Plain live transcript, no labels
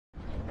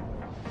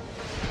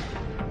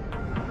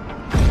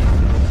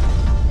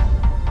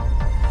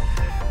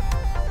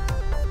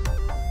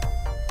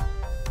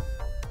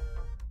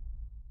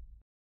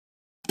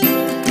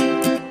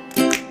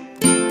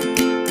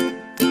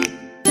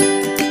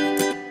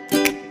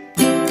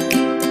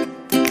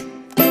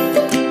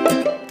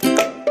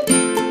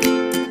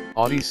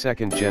Audi's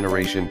second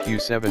generation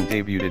Q7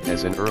 debuted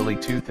as an early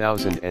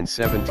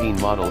 2017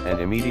 model and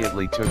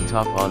immediately took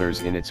top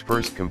honors in its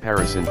first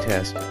comparison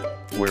test,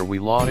 where we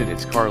lauded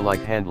its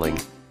car-like handling,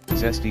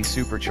 zesty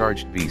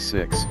supercharged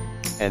V6,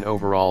 and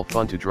overall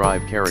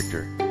fun-to-drive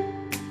character.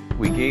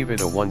 We gave it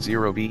a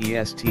 10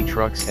 BEST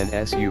Trucks and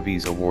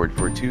SUVs award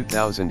for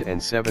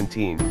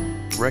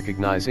 2017,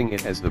 recognizing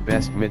it as the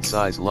best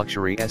mid-size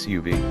luxury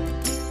SUV.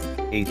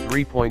 A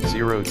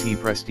 3.0T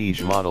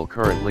Prestige model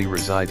currently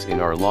resides in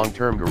our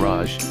long-term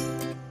garage.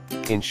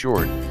 In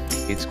short,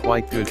 it's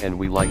quite good and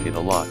we like it a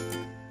lot.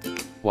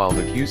 While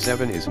the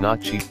Q7 is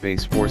not cheap,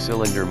 base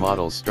 4-cylinder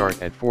models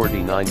start at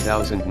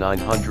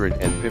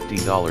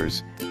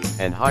 $49,950,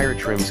 and higher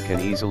trims can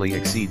easily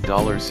exceed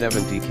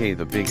 $70K.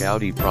 The big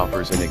Audi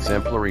proffers an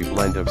exemplary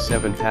blend of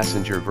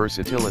 7-passenger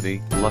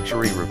versatility,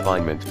 luxury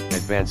refinement,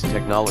 advanced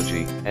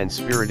technology, and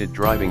spirited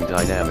driving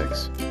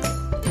dynamics.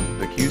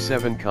 The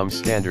Q7 comes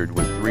standard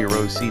with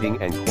 3-row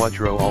seating and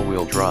quattro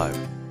all-wheel drive.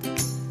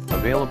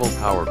 Available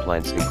power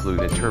plants include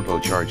a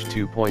turbocharged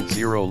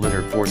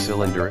 2.0-liter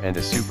 4-cylinder and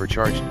a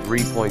supercharged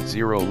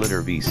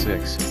 3.0-liter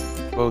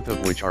V6, both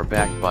of which are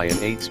backed by an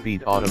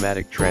 8-speed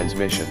automatic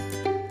transmission.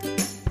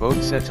 Both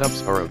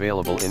setups are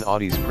available in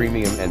Audi's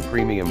Premium and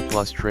Premium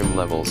Plus trim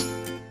levels,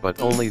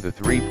 but only the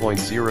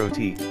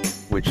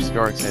 3.0T, which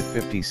starts at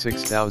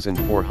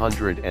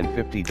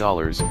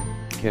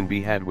 $56,450, can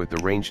be had with the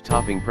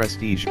range-topping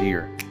Prestige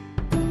gear.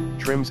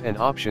 Trims and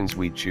options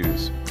we'd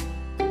choose.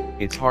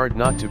 It's hard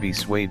not to be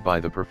swayed by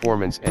the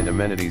performance and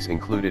amenities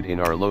included in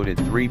our loaded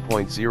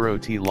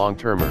 3.0T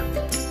long-termer.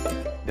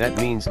 That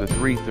means the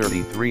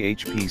 333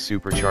 HP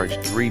supercharged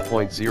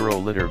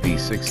 3.0-liter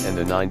V6 and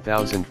the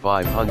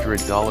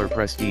 $9,500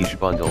 Prestige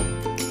bundle,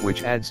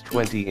 which adds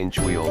 20-inch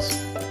wheels,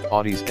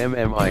 Audi's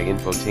MMI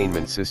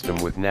infotainment system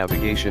with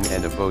navigation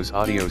and a Bose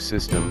audio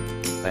system,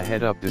 a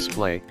head-up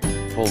display,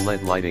 full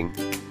LED lighting,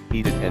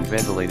 heated and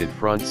ventilated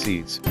front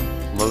seats,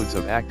 loads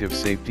of active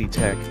safety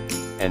tech,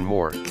 and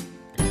more.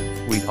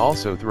 We'd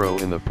also throw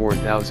in the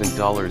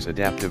 $4,000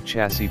 adaptive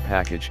chassis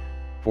package,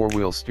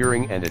 4-wheel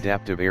steering and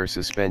adaptive air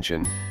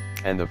suspension,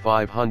 and the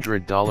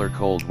 $500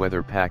 cold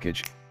weather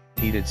package,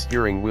 heated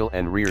steering wheel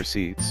and rear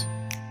seats.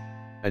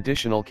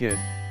 Additional kit,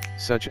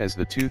 such as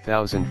the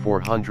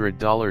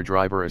 $2,400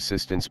 driver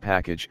assistance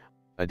package,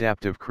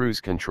 adaptive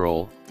cruise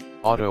control,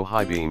 auto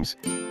high beams,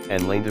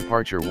 and lane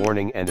departure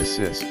warning and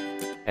assist,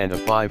 and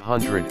a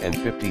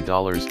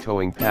 $550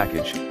 towing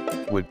package,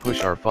 would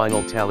push our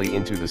final tally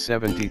into the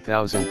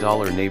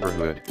 $70,000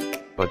 neighborhood,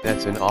 but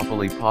that's an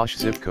awfully posh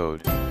zip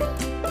code.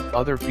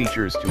 Other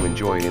features to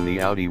enjoy in the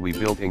Audi we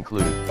built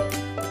include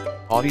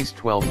Audi's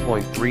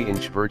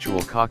 12.3-inch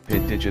virtual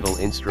cockpit digital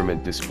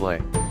instrument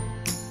display,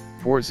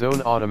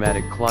 4-zone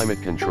automatic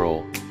climate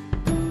control,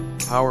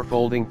 power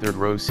folding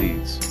third-row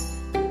seats,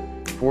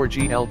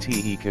 4G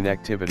LTE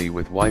connectivity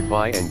with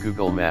Wi-Fi and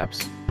Google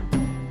Maps.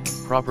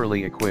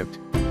 Properly equipped,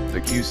 the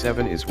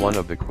Q7 is one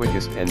of the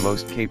quickest and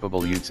most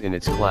capable utes in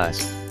its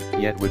class,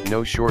 yet with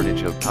no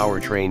shortage of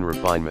powertrain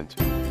refinement.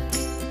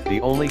 The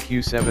only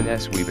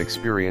Q7s we've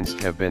experienced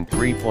have been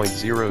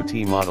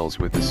 3.0T models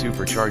with the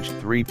supercharged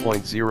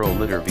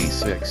 3.0-liter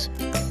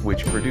V6,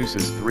 which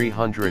produces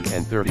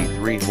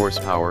 333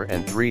 horsepower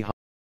and 300